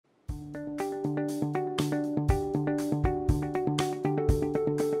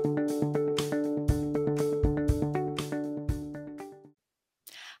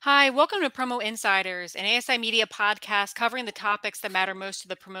Hi, welcome to Promo Insiders, an ASI Media podcast covering the topics that matter most to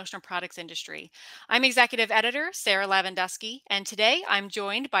the promotional products industry. I'm executive editor Sarah Lavandusky, and today I'm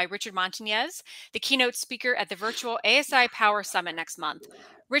joined by Richard Montañez, the keynote speaker at the virtual ASI Power Summit next month.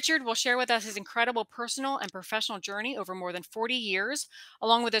 Richard will share with us his incredible personal and professional journey over more than 40 years,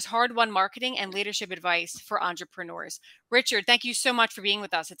 along with his hard-won marketing and leadership advice for entrepreneurs. Richard, thank you so much for being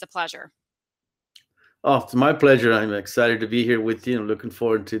with us. It's a pleasure. Oh, it's my pleasure. I'm excited to be here with you and looking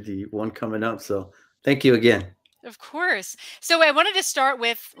forward to the one coming up. So thank you again. Of course. So I wanted to start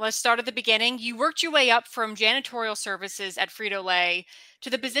with, let's start at the beginning. You worked your way up from janitorial services at Frito-Lay to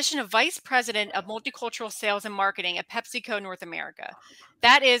the position of Vice President of Multicultural Sales and Marketing at PepsiCo North America.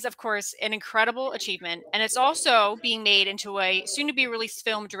 That is, of course, an incredible achievement. And it's also being made into a soon-to-be released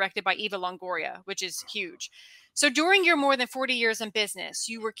film directed by Eva Longoria, which is huge. So during your more than 40 years in business,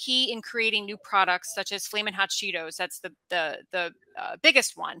 you were key in creating new products such as Flamin' Hot Cheetos. That's the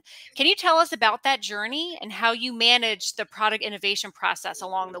biggest one. Can you tell us about that journey and how you managed the product innovation process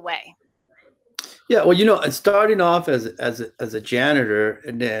along the way? Yeah, well, starting off as a janitor,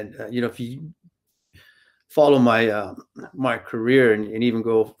 and then if you follow my career and even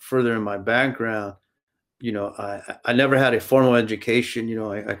go further in my background, I never had a formal education.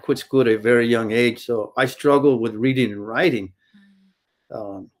 I quit school at a very young age, so I struggled with reading and writing.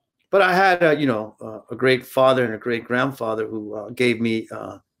 But I had a great father and a great grandfather who gave me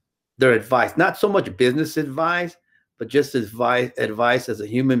their advice, not so much business advice, but just advice as a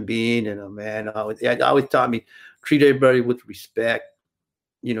human being and a man. I always taught me treat everybody with respect.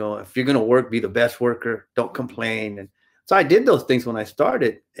 If you're going to work, be the best worker. Don't complain. And so I did those things when I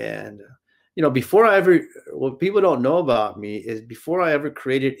started. And before I ever, what people don't know about me is before I ever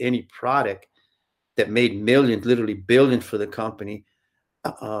created any product that made millions, literally billions for the company,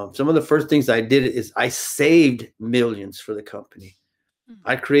 some of the first things I did is I saved millions for the company.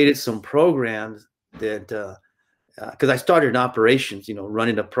 I created some programs that, because I started in operations,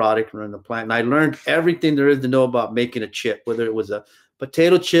 running a product, running the plant, and I learned everything there is to know about making a chip, whether it was a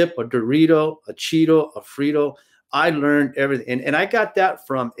potato chip, a Dorito, a Cheeto, a Frito. I learned everything, and I got that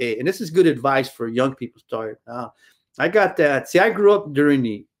from and this is good advice for young people starting now. I got that. See, I grew up during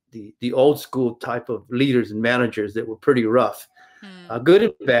the old school type of leaders and managers that were pretty rough, good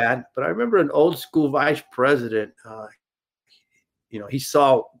and bad. But I remember an old school vice president. He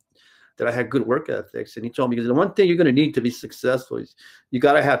saw that I had good work ethics, and he told me, because the one thing you're going to need to be successful is you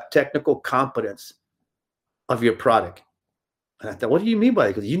got to have technical competence of your product. And I thought, what do you mean by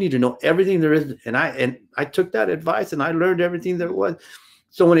it? Because you need to know everything there is. And I took that advice and I learned everything there was.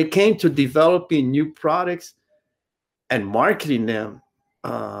 So when it came to developing new products and marketing them,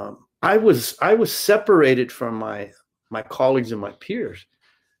 I was separated from my colleagues and my peers,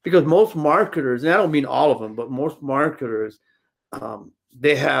 because most marketers, and I don't mean all of them, but most marketers,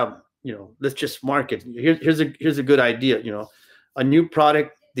 they have, let's just market. Here's a good idea. A new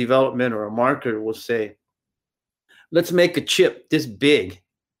product development or a marketer will say, let's make a chip this big,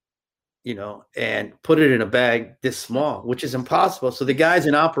 and put it in a bag this small, which is impossible. So the guys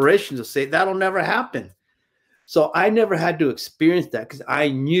in operations will say, that'll never happen. So I never had to experience that because I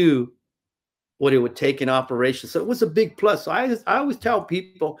knew what it would take in operations. So it was a big plus. So I always tell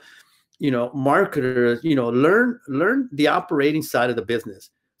people, marketers, learn the operating side of the business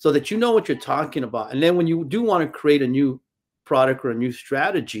so that you know what you're talking about. And then when you do want to create a new product or a new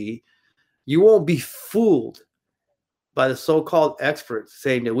strategy, you won't be fooled by the so-called experts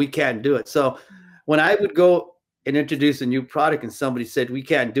saying that we can't do it. So when I would go and introduce a new product and somebody said, we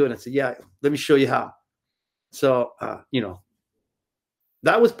can't do it, I said, yeah, let me show you how. So,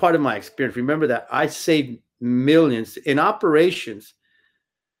 that was part of my experience. Remember that I saved millions in operations.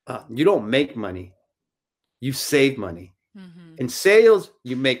 You don't make money, you save money. In sales,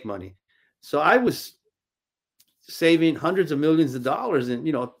 you make money. So I was saving hundreds of millions of dollars and,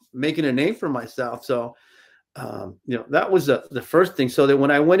 making a name for myself. So, that was the first thing. So that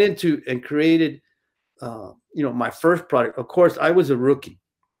when I went into and created, my first product, of course, I was a rookie.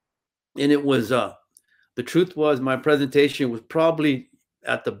 And it was, the truth was my presentation was probably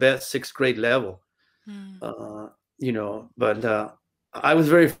at the best 6th grade level, but I was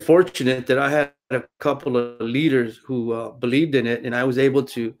very fortunate that I had a couple of leaders who believed in it, and I was able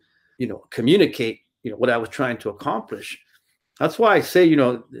to, communicate, what I was trying to accomplish. That's why I say,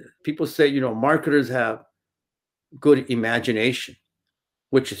 people say, marketers have good imagination,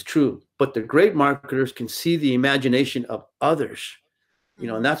 which is true, but the great marketers can see the imagination of others,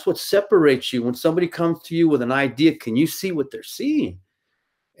 and that's what separates you. When somebody comes to you with an idea, can you see what they're seeing?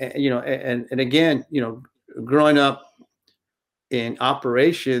 And again, growing up in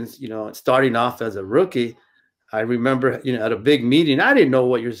operations, starting off as a rookie, I remember, at a big meeting, I didn't know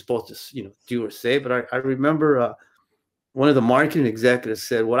what you're supposed to, do or say, but I remember one of the marketing executives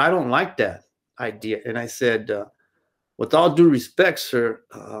said, well, I don't like that idea. And I said, with all due respect, sir,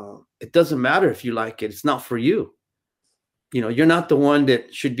 it doesn't matter if you like it. It's not for you. You're not the one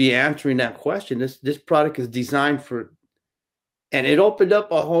that should be answering that question. This product is designed for, and it opened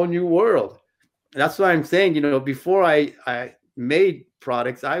up a whole new world. That's why I'm saying, before I made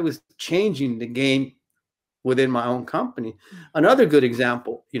products, I was changing the game within my own company. Another good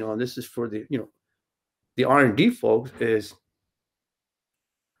example, and this is for the R&D folks, is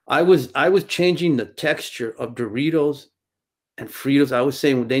I was changing the texture of Doritos and Fritos. I was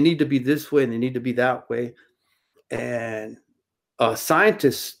saying, well, they need to be this way and they need to be that way. And a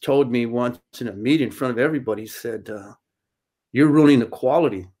scientist told me once in a meeting in front of everybody, said, you're ruining the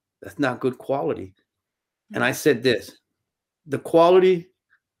quality. That's not good quality. And I said this, the quality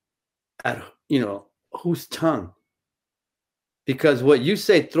at, whose tongue? Because what you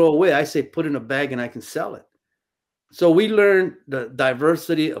say, throw away, I say, put in a bag and I can sell it. So we learned the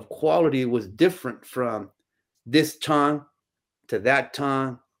diversity of quality was different from this tongue to that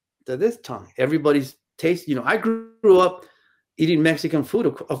tongue to this tongue. Everybody's taste, I grew up eating Mexican food.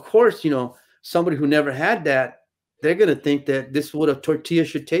 Of course, somebody who never had that, they're going to think that this is what a tortilla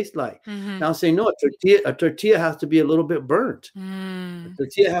should taste like. Now I'm saying, no, a tortilla has to be a little bit burnt. A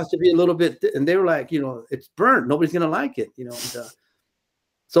tortilla has to be a little bit, and they were like, it's burnt. Nobody's going to like it, and,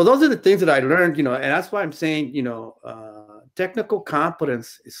 so those are the things that I learned, and that's why I'm saying, technical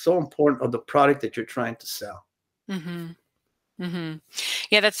competence is so important of the product that you're trying to sell.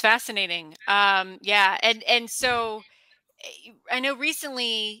 Yeah, that's fascinating. Yeah. And so I know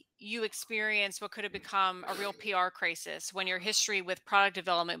recently you experienced what could have become a real PR crisis when your history with product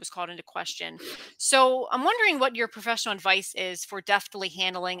development was called into question. So I'm wondering what your professional advice is for deftly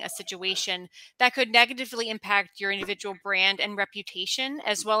handling a situation that could negatively impact your individual brand and reputation,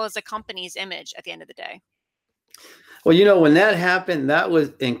 as well as a company's image at the end of the day. Well, when that happened, that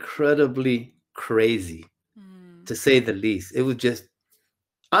was incredibly crazy, to say the least. It was just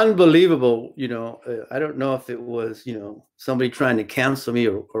unbelievable. I don't know if it was, somebody trying to cancel me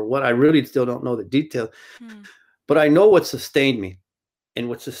or what. I really still don't know the details, but I know what sustained me. And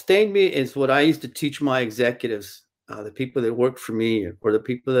what sustained me is what I used to teach my executives, the people that worked for me or the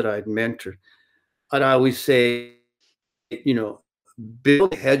people that I'd mentored. I'd always say,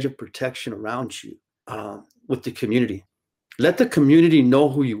 build a hedge of protection around you with the community. Let the community know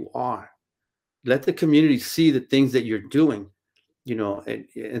who you are. Let the community see the things that you're doing.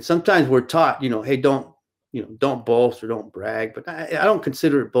 And sometimes we're taught, hey, don't boast or don't brag, but I don't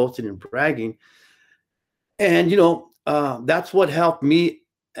consider it boasting and bragging. And, that's what helped me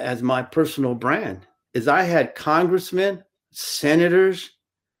as my personal brand is I had congressmen, senators,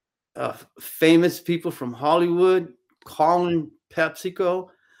 famous people from Hollywood calling PepsiCo,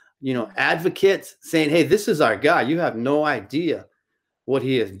 advocates saying, hey, this is our guy. You have no idea what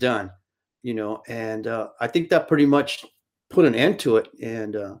he has done, and I think that pretty much put an end to it.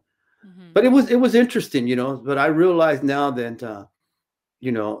 And but it was interesting, but I realize now that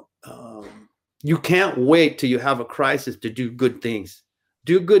you can't wait till you have a crisis to do good things.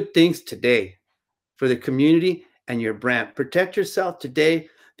 Do good things today for the community and your brand. Protect yourself today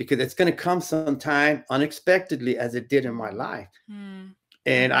because it's going to come sometime unexpectedly, as it did in my life.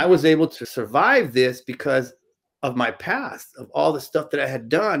 And I was able to survive this because of my past, of all the stuff that I had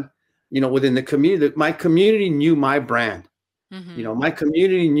done, within the community. My community knew my brand. My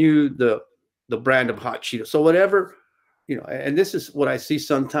community knew the brand of Hot Cheetos. So whatever, and this is what I see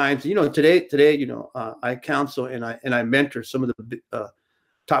sometimes, today, I counsel and I mentor some of the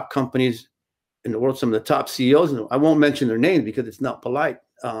top companies in the world, some of the top CEOs. And I won't mention their names because it's not polite.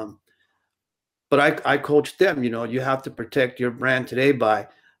 But I coach them, you have to protect your brand today by,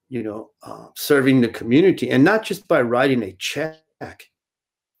 serving the community, and not just by writing a check.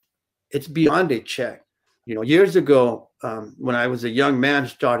 It's beyond a check. Years ago, when I was a young man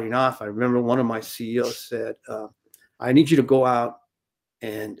starting off, I remember one of my CEOs said, I need you to go out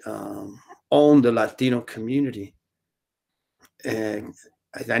and own the Latino community. And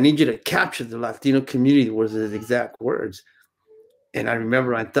I need you to capture the Latino community, was his exact words. And I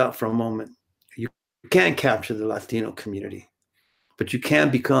remember I thought for a moment, you can't capture the Latino community, but you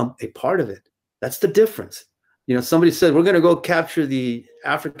can become a part of it. That's the difference. Somebody said, we're going to go capture the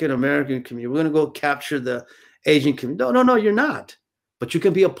African-American community. We're going to go capture the Asian community. No, you're not. But you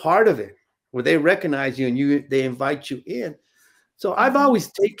can be a part of it where they recognize you and they invite you in. So I've always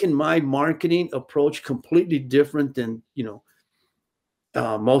taken my marketing approach completely different than,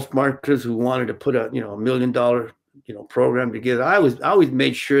 most marketers who wanted to put a $1 million, program together. I always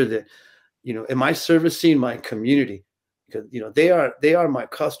made sure that am I servicing my community? Because, they are my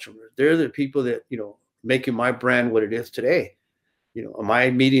customers. They're the people that, making my brand what it is today. Am I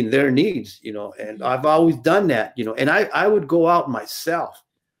meeting their needs? And I've always done that, and I would go out myself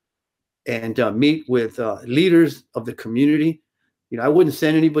and meet with leaders of the community. I wouldn't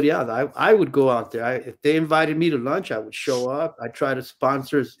send anybody out. I would go out there. If they invited me to lunch, I would show up. I try to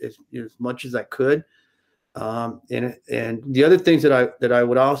sponsor as much as I could. And the other things that I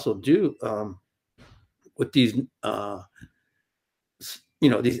would also do with these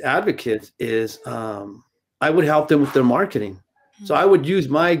these advocates is I would help them with their marketing. Mm-hmm. So I would use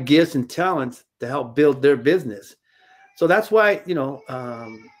my gifts and talents to help build their business. So that's why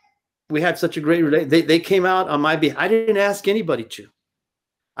we had such a great relationship. They came out on my behalf. I didn't ask anybody to.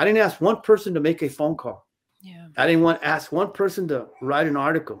 I didn't ask one person to make a phone call. Yeah. I didn't want to ask one person to write an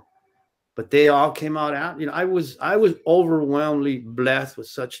article. But they all came out. I was overwhelmingly blessed with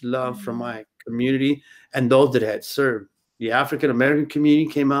such love from my community and those that had served. The African American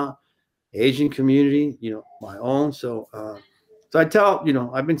community came out, Asian community, my own. So I tell,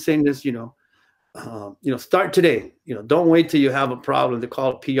 I've been saying this, start today. Don't wait till you have a problem to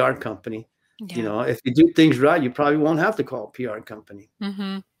call a PR company. Yeah. If you do things right, you probably won't have to call a PR company.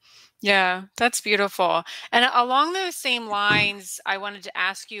 Mm-hmm. Yeah, that's beautiful. And along those same lines, I wanted to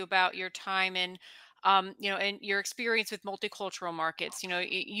ask you about your time and your experience with multicultural markets.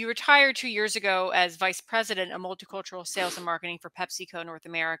 You retired 2 years ago as vice president of multicultural sales and marketing for PepsiCo North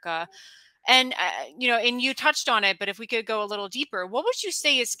America. And, and you touched on it, but if we could go a little deeper, what would you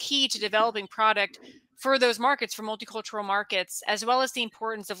say is key to developing product for those markets, for multicultural markets, as well as the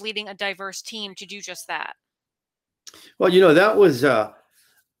importance of leading a diverse team to do just that? Well, that was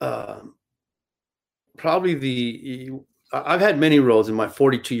probably I've had many roles in my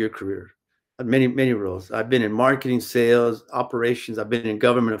 42-year career. Many roles. I've been in marketing, sales, operations. I've been in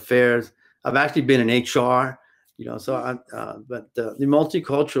government affairs. I've actually been in HR. But the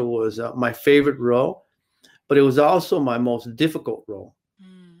multicultural was my favorite role, but it was also my most difficult role.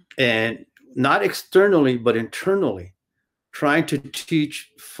 And not externally, but internally, trying to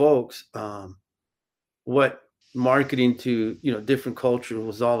teach folks what marketing to different cultures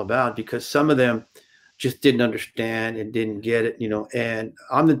was all about, because some of them just didn't understand and didn't get it, and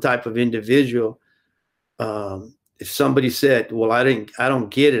I'm the type of individual, if somebody said, well, I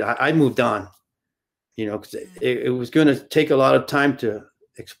don't get it, I moved on, because it was going to take a lot of time to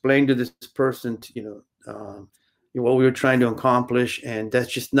explain to this person what we were trying to accomplish, and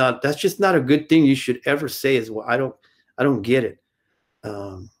that's just not a good thing you should ever say, is, well, I don't get it,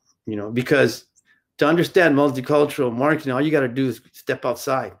 because to understand multicultural marketing, all you got to do is step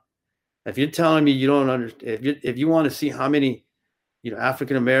outside. If you're telling me you don't understand, if you want to see how many,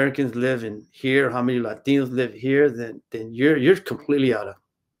 African Americans live in here, how many Latinos live here, then you're completely out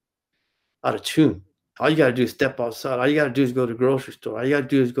of tune. All you got to do is step outside. All you got to do is go to the grocery store. All you got to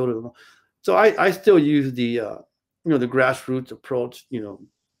do is go to the. So I still use the the grassroots approach.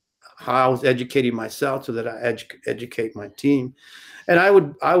 How I was educating myself so that I educate my team, and I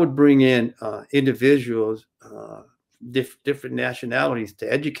would bring in individuals, different nationalities to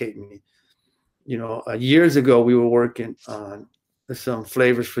educate me. Years ago we were working on some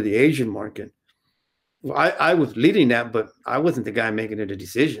flavors for the Asian market. Well, I was leading that, but I wasn't the guy making the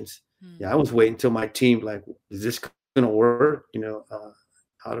decisions. I was waiting until my team, like, is this going to work?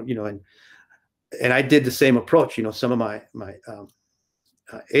 How do and I did the same approach. Some of my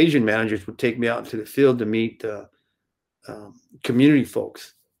Asian managers would take me out into the field to meet community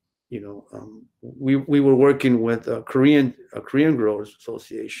folks. We were working with a Korean Growers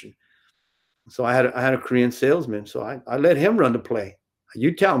Association. So I had a Korean salesman. So I let him run the play.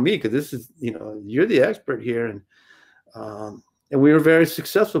 You tell me, because this is, you're the expert here. And we were very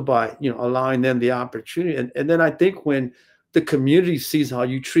successful by, allowing them the opportunity. And then I think when the community sees how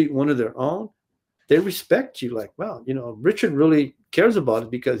you treat one of their own, they respect you. Like, wow, Richard really cares about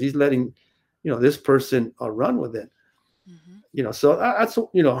it, because he's letting, this person run with it. Mm-hmm. So that's,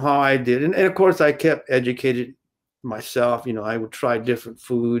 how I did. And of course I kept educated myself. I would try different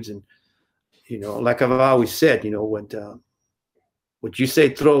foods, and, like I've always said, what you say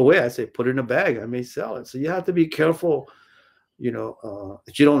throw away, I say put it in a bag, I may sell it. So you have to be careful,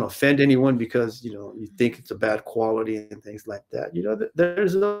 that you don't offend anyone because, you think it's a bad quality and things like that.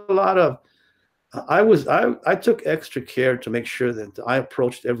 There's a lot of, I took extra care to make sure that I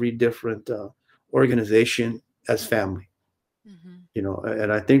approached every different organization as family. Mm-hmm.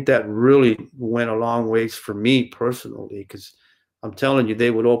 And I think that really went a long ways for me personally, because I'm telling you,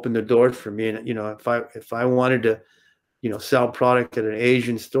 they would open the doors for me. And, if I wanted to, sell product at an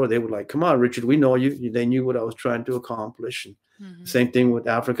Asian store, they would like, come on, Richard, we know you. They knew what I was trying to accomplish. And Hmm. Same thing with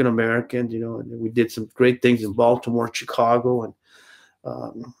African Americans. And we did some great things in Baltimore, Chicago, and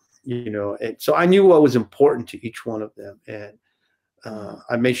and so I knew what was important to each one of them, and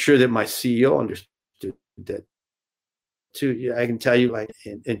I made sure that my CEO understood that too. Yeah, I can tell you, like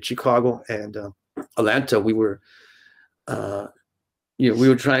in Chicago and Atlanta, uh, we were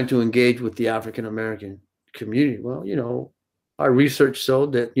trying to engage with the African American community. Well, our research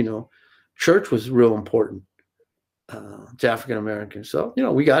showed that church was real important to African Americans. So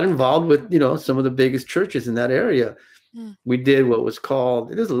we got involved with some of the biggest churches in that area. Mm. We did what was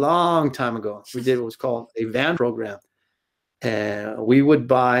called, it was a long time ago, we did what was called a van program. And we would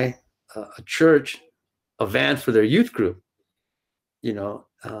buy a church a van for their youth group. You know,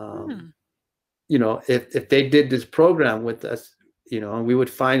 um, if they did this program with us, and we would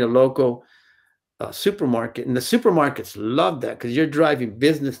find a local supermarket, and the supermarkets love that because you're driving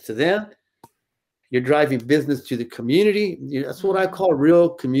business to them, you're driving business to the community. That's what I call real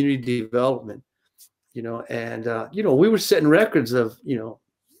community development. And we were setting records of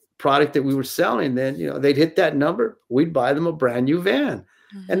product that we were selling. Then they'd hit that number, we'd buy them a brand new van,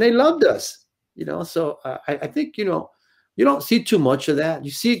 and they loved us. So I think you don't see too much of that.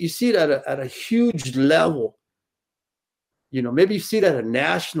 You see it at a huge level. Maybe you see it at a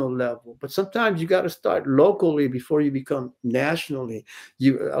national level, but sometimes you got to start locally before you become nationally.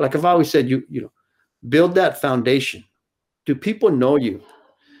 Like I've always said, build that foundation. Do people know you?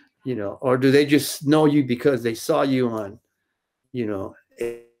 Or do they just know you because they saw you on,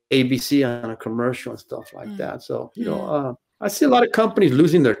 ABC on a commercial and stuff like that? So, I see a lot of companies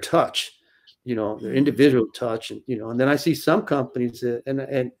losing their touch, their individual touch, and then I see some companies that,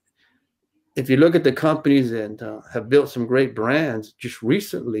 and if you look at the companies and have built some great brands just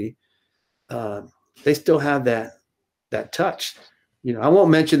recently, they still have that touch. I won't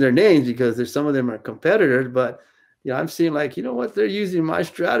mention their names because there's some of them are competitors, but I'm seeing like, what, they're using my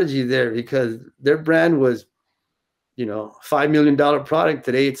strategy there because their brand was, $5 million product.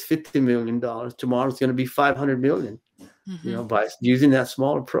 Today it's $50 million. Tomorrow it's going to be 500 million, by using that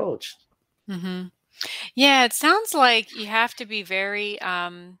small approach. Yeah, it sounds like you have to be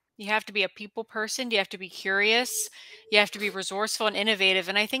you have to be a people person. You have to be curious. You have to be resourceful and innovative.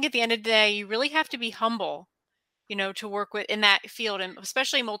 And I think at the end of the day, you really have to be humble, to work with in that field, and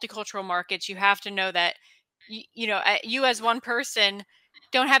especially multicultural markets. You have to know that you as one person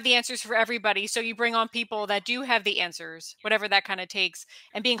don't have the answers for everybody. So you bring on people that do have the answers, whatever that kind of takes,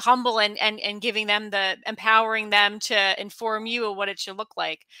 and being humble and giving them empowering them to inform you of what it should look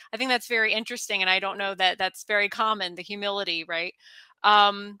like. I think that's very interesting. And I don't know that that's very common, the humility, right?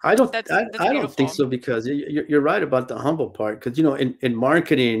 I don't, That's I don't think beautiful. so because you're right about the humble part. Because in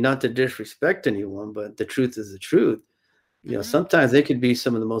marketing, not to disrespect anyone, but the truth is the truth. Sometimes they could be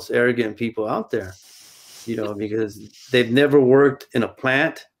some of the most arrogant people out there. Because they've never worked in a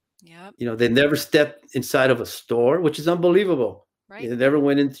plant. Yep. They never stepped inside of a store, which is unbelievable. Right. They never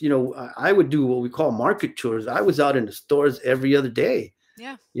went into. I would do what we call market tours. I was out in the stores every other day.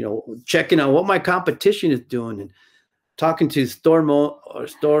 Yeah. Checking out what my competition is doing and talking to store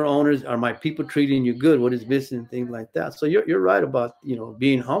owners. Are my people treating you good? What is missing? Things like that. So you're right about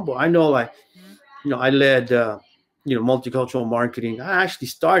being humble. I know, like I led multicultural marketing. I actually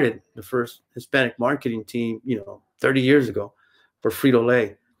started the first Hispanic marketing team 30 years ago for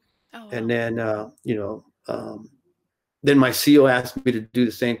Frito-Lay. Oh, wow. And then then my CEO asked me to do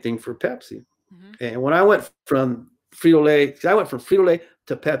the same thing for Pepsi. And when I went from Frito-Lay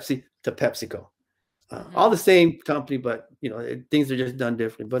to Pepsi to PepsiCo. All the same company, but things are just done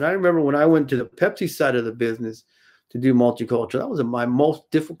differently. But I remember when I went to the Pepsi side of the business to do multicultural, that was my most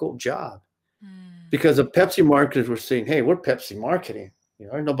difficult job because the Pepsi marketers were saying, "Hey, we're Pepsi marketing.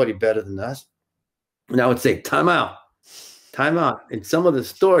 There's nobody better than us." And I would say, "Time out, time out." In some of the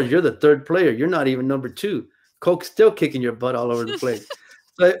stores, you're the third player. You're not even number two. Coke's still kicking your butt all over the place.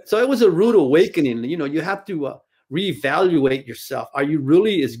 So it was a rude awakening. You have to reevaluate yourself. Are you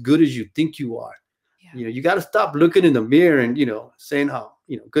really as good as you think you are? You got to stop looking in the mirror and, saying how,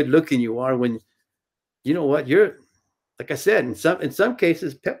 good looking you are when, what, you're, like I said, in some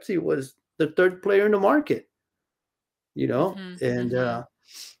cases, Pepsi was the third player in the market, and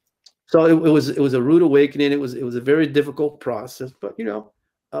so it was a rude awakening. It was a very difficult process, but,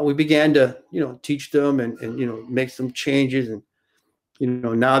 we began to, teach them and make some changes. And,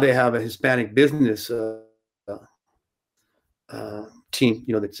 now they have a Hispanic business team,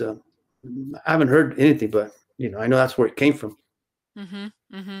 that's I haven't heard anything, but I know that's where it came from.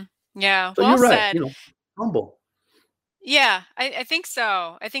 Yeah. So Well you're right. said. Humble. Yeah, I think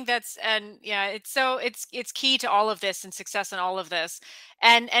so. I think that's, and yeah, it's key to all of this and success in all of this.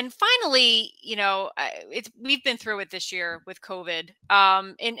 And finally, we've been through it this year with COVID.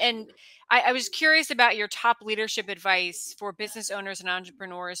 And I was curious about your top leadership advice for business owners and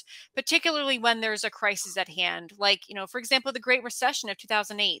entrepreneurs, particularly when there's a crisis at hand. Like, for example, the Great Recession of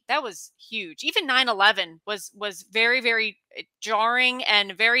 2008, that was huge. Even 9/11 was very, very jarring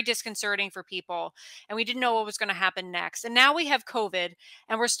and very disconcerting for people. And we didn't know what was going to happen next. And now we have COVID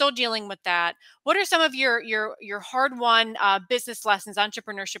and we're still dealing with that. What are some of your hard won business lessons,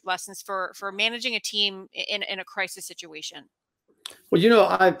 entrepreneurship lessons for managing a team in a crisis situation?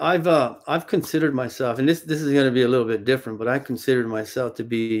 Well, I've considered myself, and this is going to be a little bit different, but I considered myself to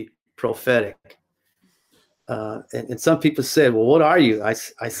be prophetic. And some people say, well, what are you? I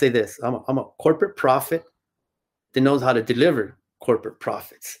say this, I'm a corporate prophet that knows how to deliver corporate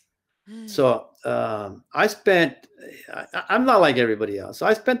profits. So I'm not like everybody else. So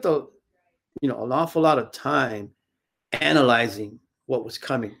I spent an awful lot of time analyzing what was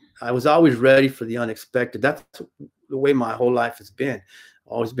coming. I was always ready for the unexpected. That's the way my whole life has been.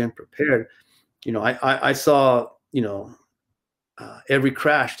 Always been prepared. I saw, every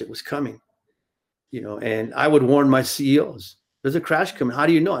crash that was coming, and I would warn my CEOs, there's a crash coming. How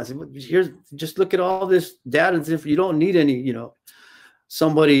do you know? I said, well, just look at all this data. And if you don't need any,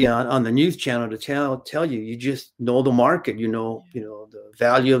 somebody on the news channel to tell you, you just know the market, the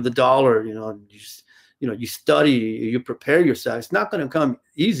value of the dollar, you study, you prepare yourself. It's not going to come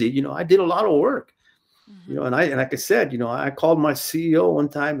easy. I did a lot of work, and like I said, I called my CEO one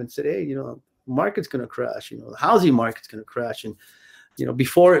time and said, hey, market's going to crash, the housing market's going to crash. And,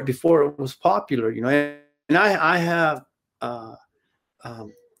 before it was popular, and I have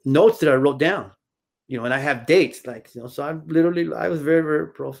notes that I wrote down, and I have dates, so I was very, very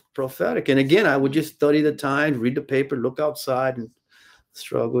prophetic. And again, I would just study the Times, read the paper, look outside and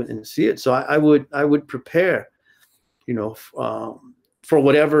struggle and see it. So I would prepare, for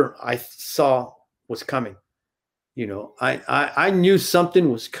whatever I saw was coming. I knew something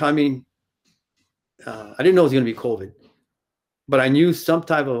was coming. I didn't know it was going to be COVID, but I knew some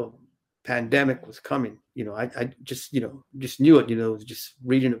type of pandemic was coming. I just knew it, just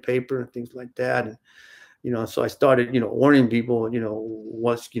reading the paper and things like that. And, so I started, warning people,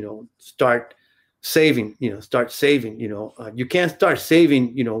 start saving, you can't start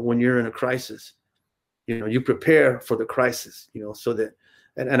saving, when you're in a crisis, you prepare for the crisis, so that,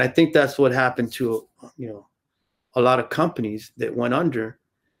 and I think that's what happened to, a lot of companies that went under,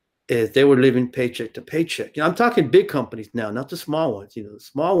 is they were living paycheck to paycheck. I'm talking big companies now, not the small ones. The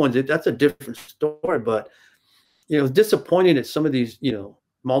small ones, that's a different story. But it's disappointing that some of these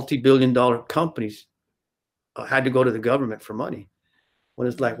multi-billion-dollar companies had to go to the government for money. When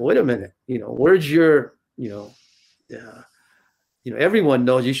it's like, wait a minute, where's your everyone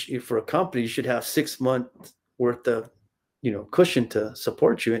knows for a company you should have 6 months worth of cushion to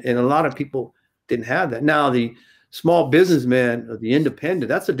support you, and a lot of people didn't have that. Now the small businessman or the independent,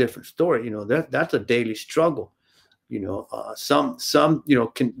 that's a different story. That's a daily struggle. Some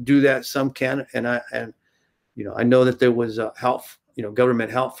can do that, some can, and I know that there was help,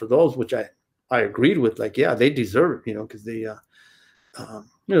 government help for those, which I agreed with. Like, yeah, they deserve it, because they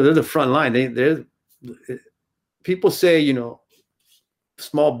they're the front line. They're people say,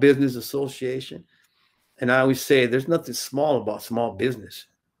 Small Business Association, and I always say there's nothing small about small business.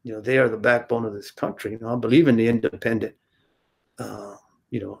 They are the backbone of this country. I believe in the independent,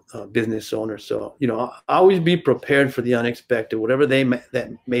 business owners. So, always be prepared for the unexpected, whatever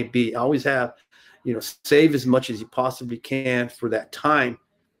that may be. Always have, save as much as you possibly can for that time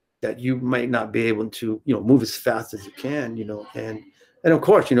that you might not be able to, move as fast as you can, and of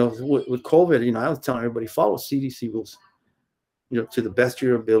course, with COVID, I was telling everybody, follow CDC rules, to the best of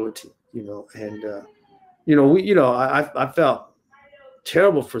your ability, and, I felt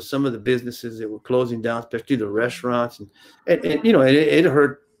terrible for some of the businesses that were closing down, especially the restaurants, and it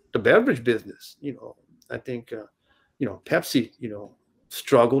hurt the beverage business. I think Pepsi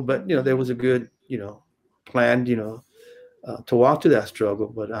struggled, but there was a good plan to walk through that struggle.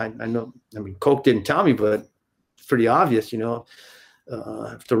 But I know, Coke didn't tell me, but it's pretty obvious.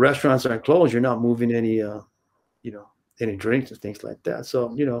 If the restaurants aren't closed, you're not moving any any drinks and things like that.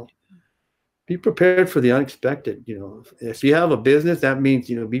 So be prepared for the unexpected. If you have a business, that means,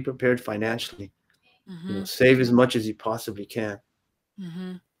 be prepared financially. Save as much as you possibly can.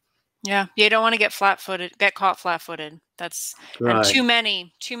 Yeah. You don't want to get caught flat-footed. That's right. And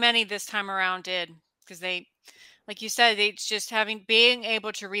too many this time around did, because they, like you said, it's just being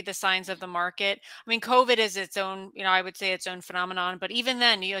able to read the signs of the market. COVID is its own, I would say its own phenomenon, but even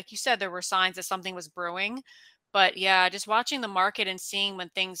then, like you said, there were signs that something was brewing. But yeah, just watching the market and seeing when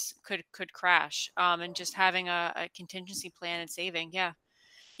things could crash, and just having a contingency plan and saving. Yeah.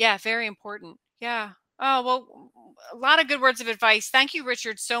 Yeah, very important. Yeah. Oh, well, a lot of good words of advice. Thank you,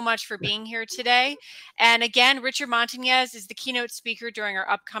 Richard, so much for being here today. And again, Richard Montañez is the keynote speaker during our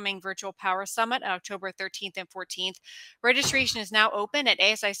upcoming Virtual Power Summit on October 13th and 14th. Registration is now open at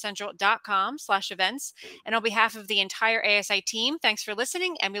asicentral.com/events. And on behalf of the entire ASI team, thanks for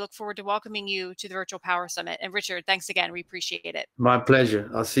listening, and we look forward to welcoming you to the Virtual Power Summit. And Richard, thanks again. We appreciate it. My pleasure.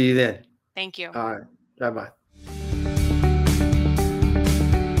 I'll see you then. Thank you. All right. Bye-bye.